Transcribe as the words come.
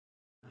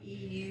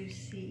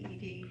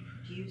D-U-C-E-D,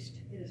 juiced.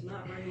 It is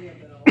not ringing a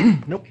bell.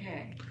 Nope.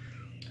 Okay.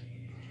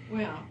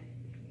 Well,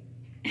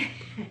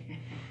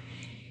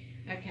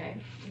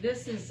 okay.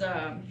 This is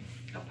a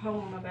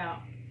poem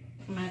about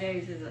my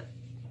days as a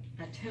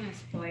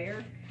tennis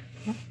player.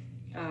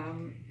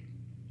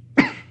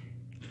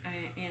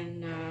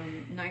 In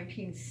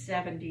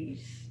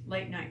 1970s,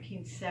 late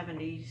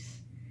 1970s,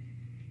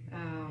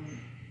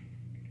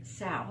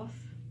 South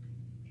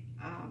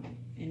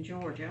in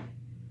Georgia,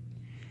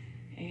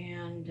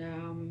 and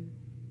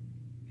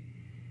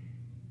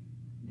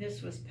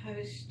this was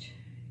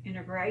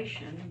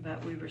post-integration,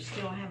 but we were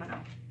still having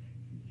a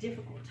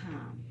difficult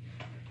time.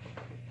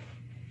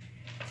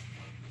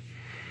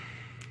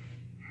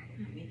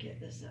 Let me get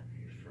this up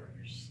here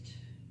first.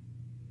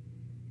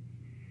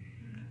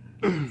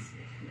 Let's see.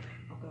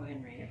 I'll go ahead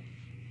and read it.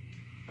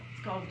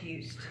 It's called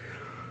Juiced.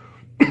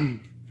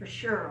 For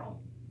Cheryl.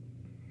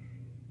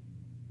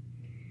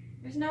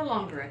 There's no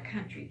longer a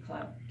country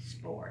club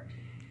sport.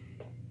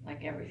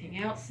 Like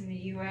everything else in the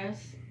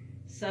U.S.,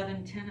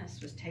 Southern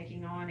tennis was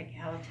taking on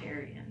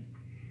egalitarian.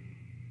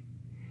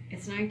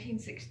 It's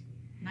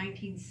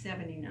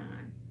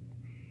 1979.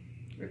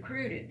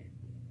 Recruited.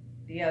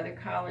 The other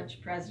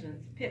college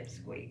president's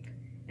pipsqueak,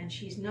 and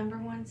she's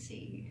 #1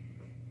 seed.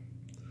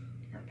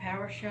 Her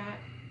power shot,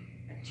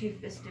 a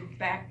two-fisted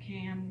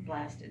backhand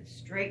blasted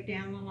straight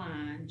down the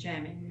line,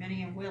 jamming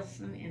Minnie and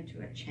Wilson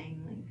into a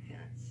chain-link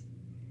fence.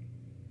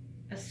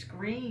 A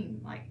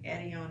scream like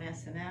Eddie on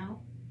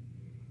SNL.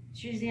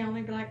 She's the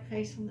only black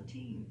face on the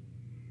team.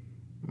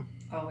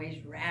 Always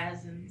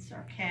razzing,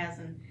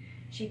 sarcasm.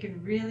 She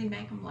can really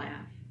make them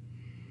laugh.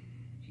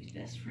 She's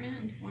best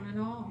friend, one and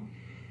all.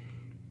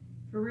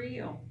 For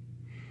real.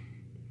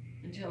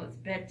 Until it's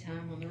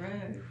bedtime on the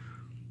road,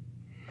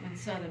 when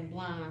southern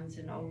blinds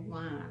and old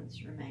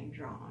lines remain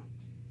drawn.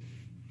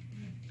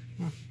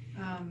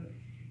 I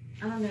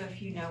don't know if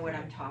you know what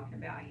I'm talking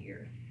about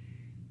here.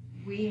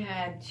 We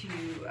had to,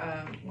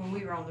 when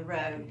we were on the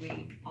road,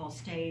 we all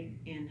stayed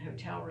in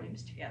hotel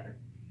rooms together.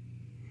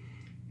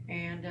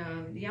 And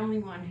the only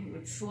one who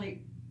would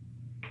sleep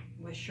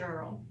with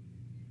Cheryl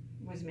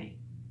was me.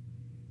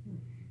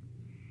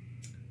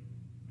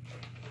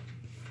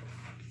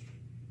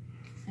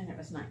 And it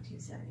was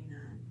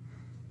 1979.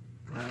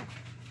 Wow.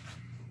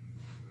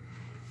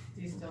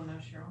 Do you still know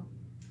Cheryl?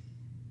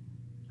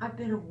 I've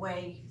been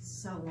away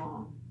so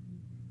long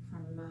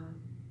from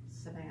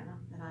Savannah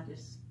that I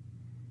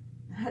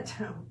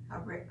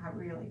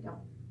really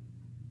don't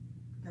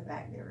go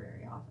back there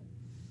very often.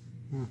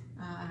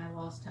 I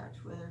lost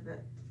touch with her,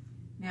 but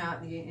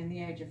now in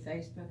the age of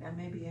Facebook, I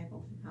may be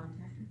able to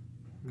contact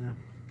her.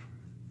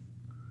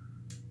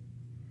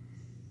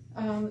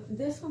 Yeah.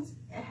 This one's,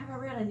 have I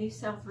read a New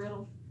South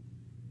riddle?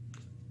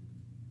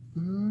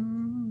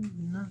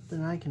 Not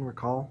that I can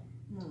recall.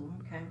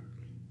 Okay.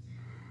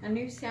 A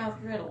New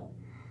South riddle,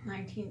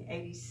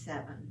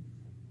 1987.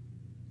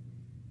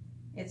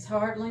 It's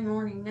hardly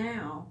morning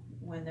now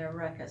when their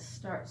ruckus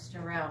starts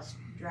to rouse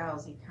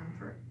drowsy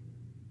comfort.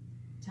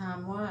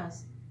 Time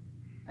was,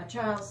 a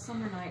child's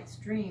summer night's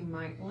dream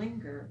might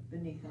linger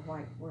beneath a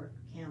white work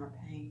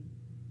counterpane.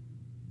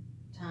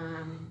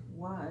 Time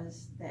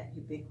was that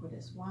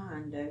ubiquitous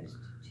wine dozed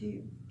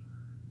too.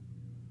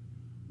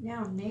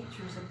 Now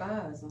nature's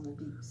abuzz on the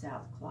deep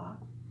south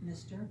clock.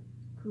 Mr.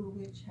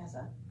 Coolidge has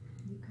a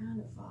new kind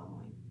of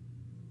following.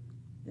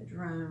 The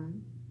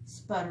drone,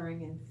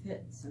 sputtering in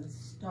fits and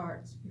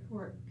starts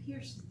before it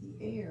pierces the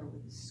air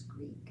with a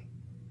skreek.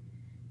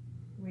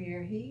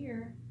 We're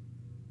here,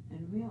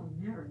 and we'll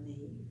never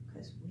leave,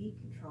 'cause we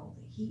control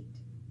the heat.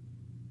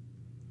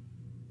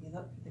 You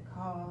look for the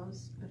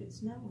cause, but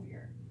it's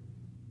nowhere.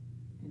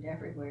 And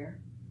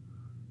everywhere.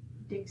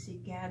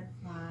 Dixie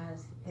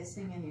gadflies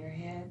hissing in your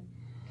head,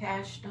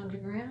 cached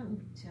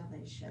underground till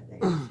they shed their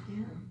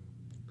skin.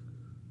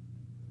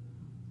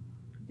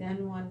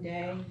 Then one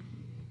day,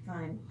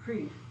 find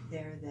proof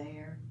they're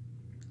there,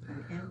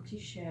 an empty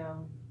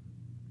shell,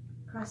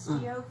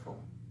 crusty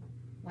offal,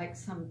 like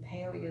some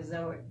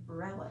Paleozoic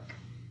relic,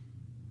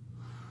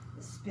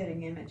 the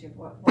spitting image of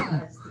what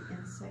was the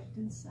insect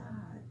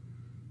inside,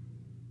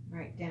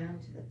 right down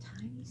to the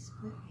tiny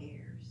split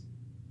hairs.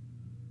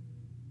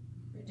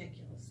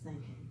 Ridiculous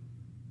thinking.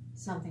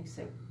 Something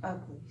so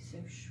ugly,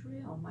 so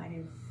shrill might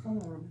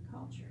inform a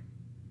culture.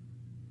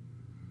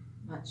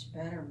 Much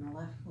better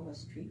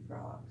mellifluous tree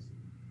frogs,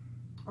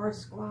 or a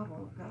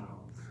squabble of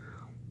gulls,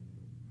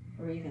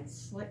 or even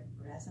slick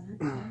resonant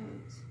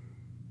toads.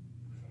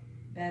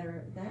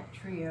 Better that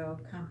trio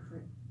of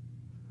comfort,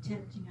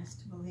 tempting us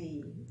to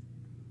believe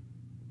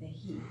the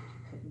heat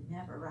could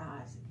never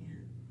rise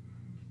again.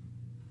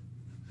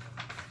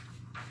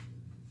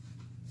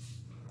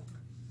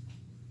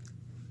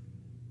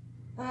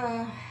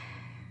 Have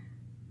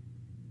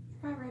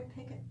I read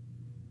Pickett?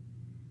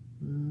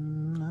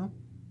 No.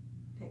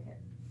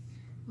 Pickett.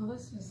 Well,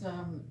 this was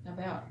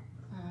about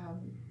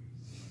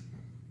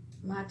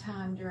my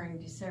time during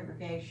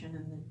desegregation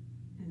in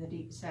the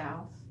Deep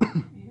South,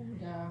 and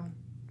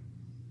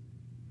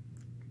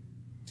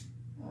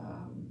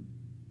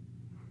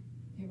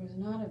It was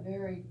not a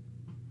very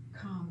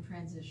calm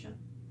transition.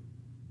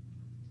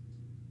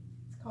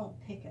 It's called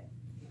picket.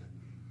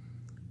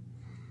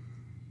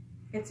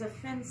 It's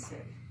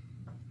offensive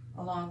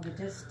along the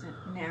distant,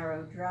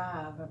 narrow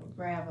drive of a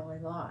gravelly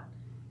lot.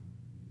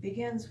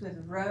 Begins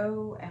with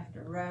row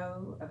after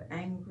row of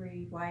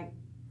angry white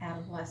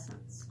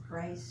adolescents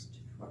braced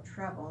for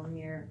trouble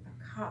near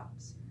a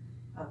copse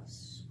of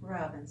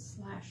scrub and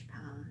slash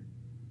pine.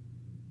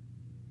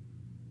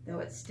 Though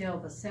it's still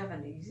the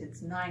 70s,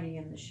 it's 90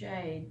 in the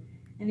shade,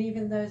 and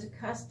even those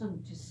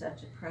accustomed to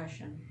such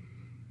oppression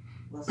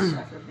will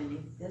suffer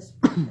beneath this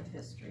brick of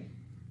history.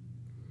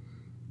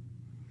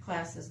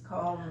 Classes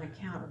call an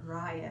account of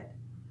riot.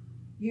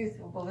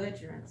 Youthful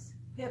belligerence,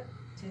 hip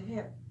to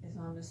hip, is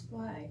on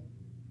display.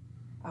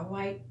 A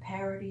white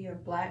parody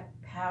of black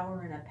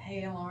power in a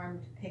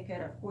pale-armed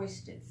picket of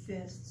hoisted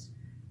fists,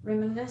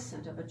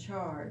 reminiscent of a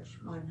charge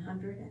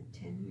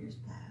 110 years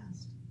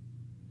past.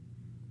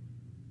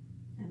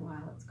 And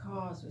while its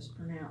cause was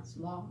pronounced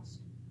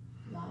lost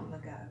long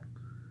ago,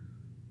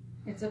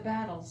 it's a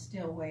battle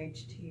still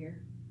waged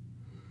here,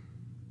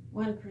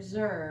 one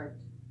preserved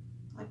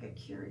like a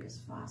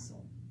curious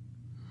fossil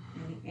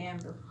in the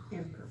amber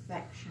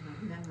imperfection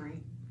of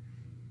memory,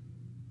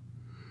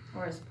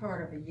 or as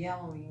part of a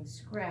yellowing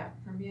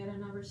scrap from yet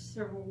another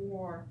Civil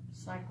War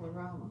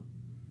cyclorama.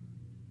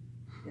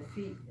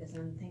 Defeat is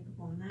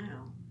unthinkable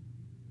now,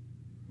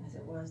 as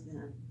it was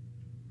then.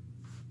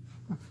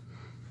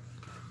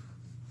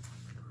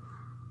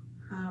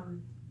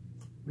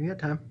 We got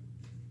time.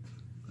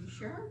 You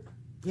sure?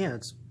 Yeah,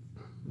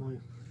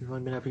 we've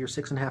only been up here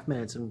 6.5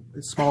 minutes, and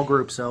it's a small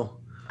group,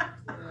 so. Yeah,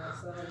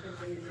 so I don't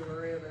think we need to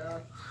worry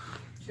about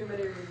too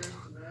many readers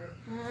today.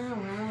 Oh,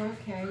 well,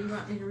 okay. You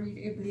want me to read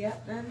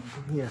Oubliette then?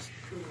 Yes.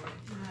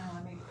 Well,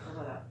 let me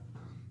pull it up.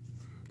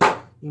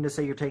 You can just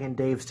say you're taking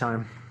Dave's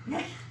time.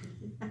 Okay.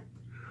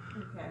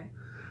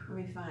 Let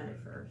me find it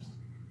first.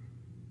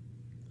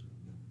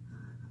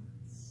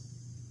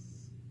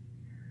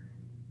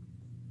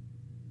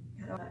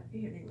 Got it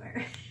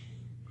anywhere.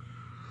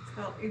 It's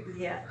called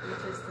Oubliette,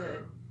 which is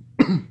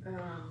the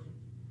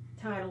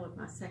title of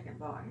my second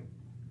volume.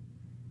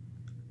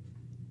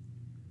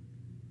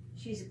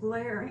 She's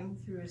glaring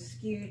through a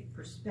skewed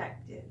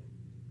perspective,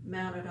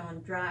 mounted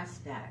on dry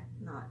stack,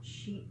 not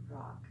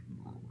sheetrock.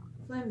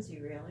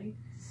 Flimsy, really.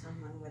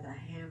 Someone with a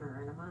hammer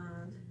and a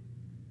mind.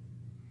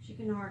 She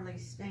can hardly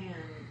stand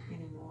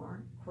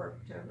anymore,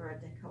 quirked over a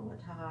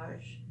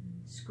décolletage,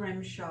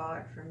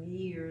 scrimshawed from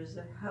years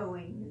of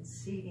hoeing and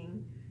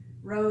seeding,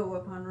 row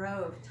upon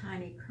row of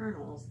tiny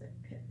kernels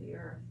that pit the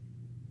earth.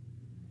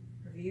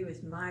 Her view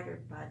is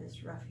mitered by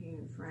this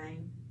rough-hewn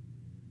frame,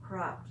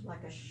 cropped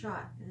like a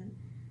shot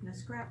in a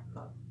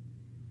scrapbook.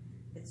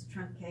 Its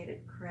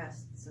truncated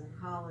crests and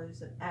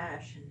hollows of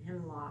ash and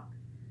hemlock,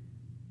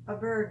 a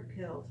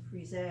bird-pilled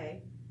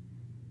frisee.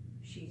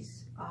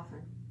 She's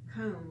often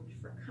combed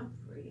for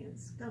comfrey and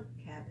skunk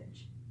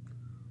cabbage,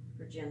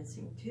 for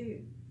ginseng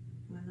too,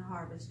 when the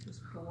harvest was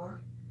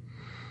poor.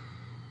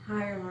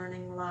 Higher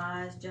learning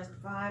lies just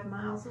 5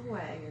 miles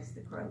away, as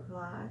the crow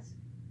flies,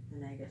 the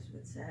natives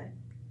would say,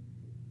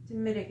 to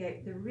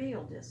mitigate the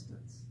real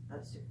distance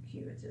of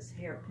circuitous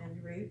hairpin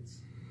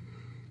routes,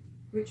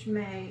 which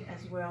may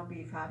as well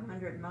be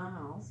 500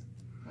 miles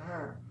for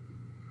her.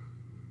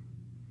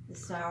 The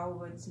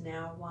sourwood's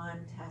now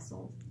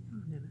wine-tasseled,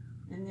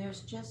 and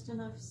there's just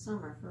enough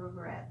summer for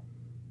regret.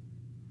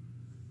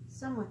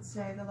 Some would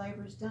say the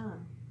labor's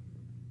done.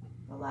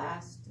 The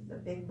last of the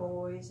big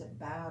boys have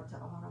bowed to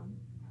autumn.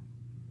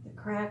 The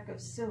crack of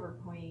Silver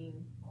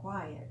Queen,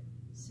 quiet,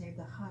 save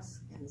the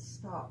husk and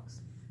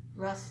stalks,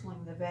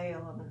 rustling the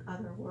veil of an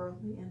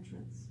otherworldly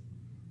entrance.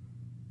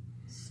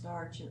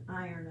 Starch and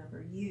iron of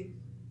her youth,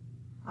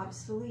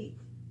 obsolete,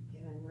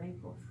 given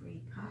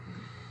wrinkle-free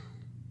cotton.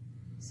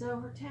 So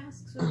her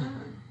tasks are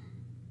done,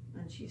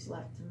 and she's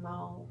left to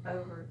mull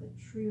over the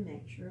true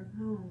nature of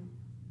home.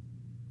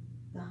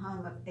 The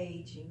hum of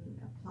aging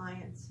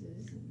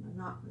appliances and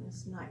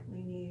monotonous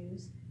nightly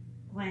news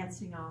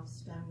glancing off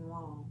stone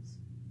walls.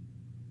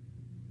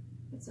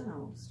 It's an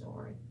old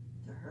story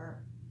to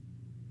her.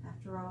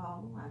 After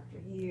all, after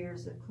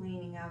years of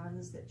cleaning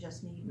ovens that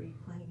just need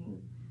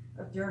re-cleaning,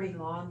 of dirty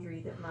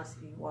laundry that must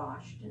be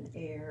washed and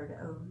aired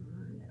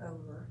over and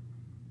over,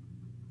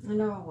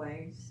 and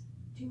always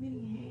too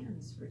many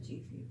hands for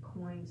too few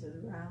coins of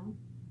the realm,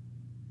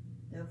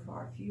 though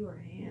far fewer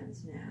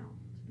hands now,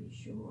 to be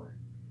sure.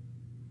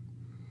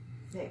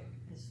 Thick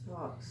as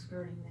fog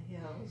skirting the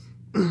hills,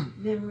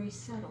 memory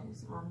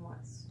settles on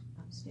what's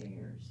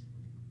upstairs.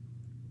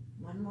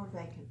 One more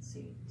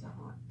vacancy to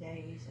haunt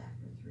days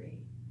after 3.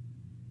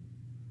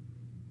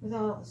 With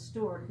all the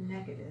stored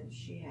negatives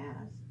she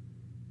has,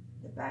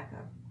 the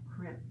backup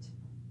crimped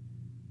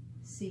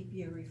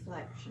sepia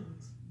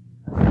reflections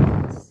of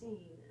the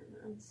seen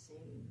and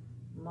unseen,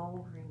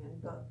 moldering in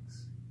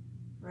books,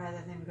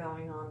 rather than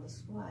going on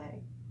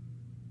display.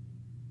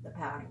 The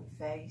pouting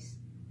face,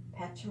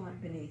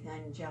 petulant beneath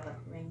angelic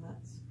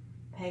ringlets,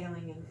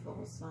 paling in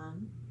full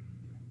sun.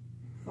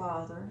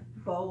 Father,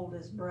 bold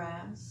as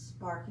brass,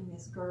 sparking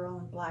his girl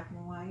in black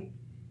and white,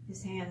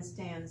 his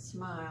handstand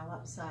smile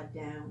upside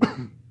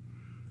down.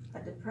 A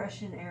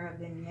Depression-era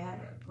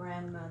vignette of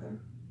grandmother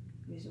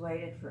who's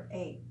waited for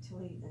 8 to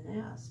leave the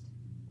nest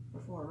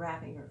before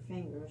wrapping her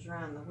fingers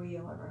round the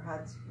wheel of her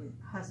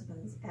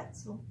husband's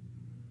Etzel.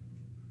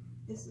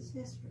 This is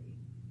history,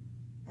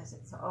 as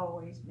it's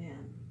always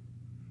been.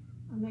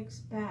 A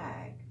mixed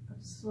bag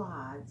of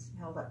slides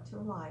held up to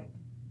light,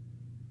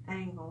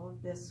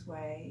 angled this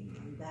way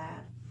and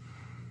that,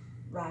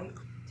 right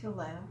to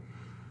left.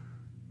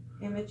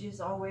 Images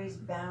always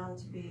bound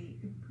to be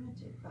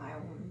imprinted by a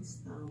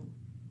woman's thumb,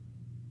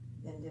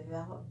 then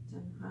developed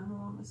and hung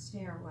along a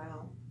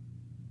stairwell.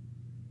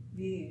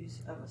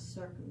 Views of a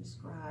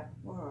circumscribed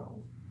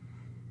world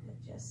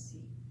that just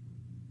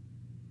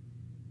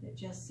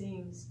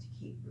seems to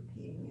keep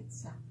repeating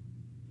itself.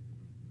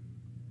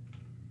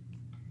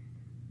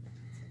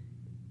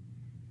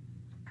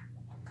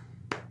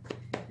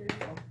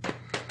 Beautiful.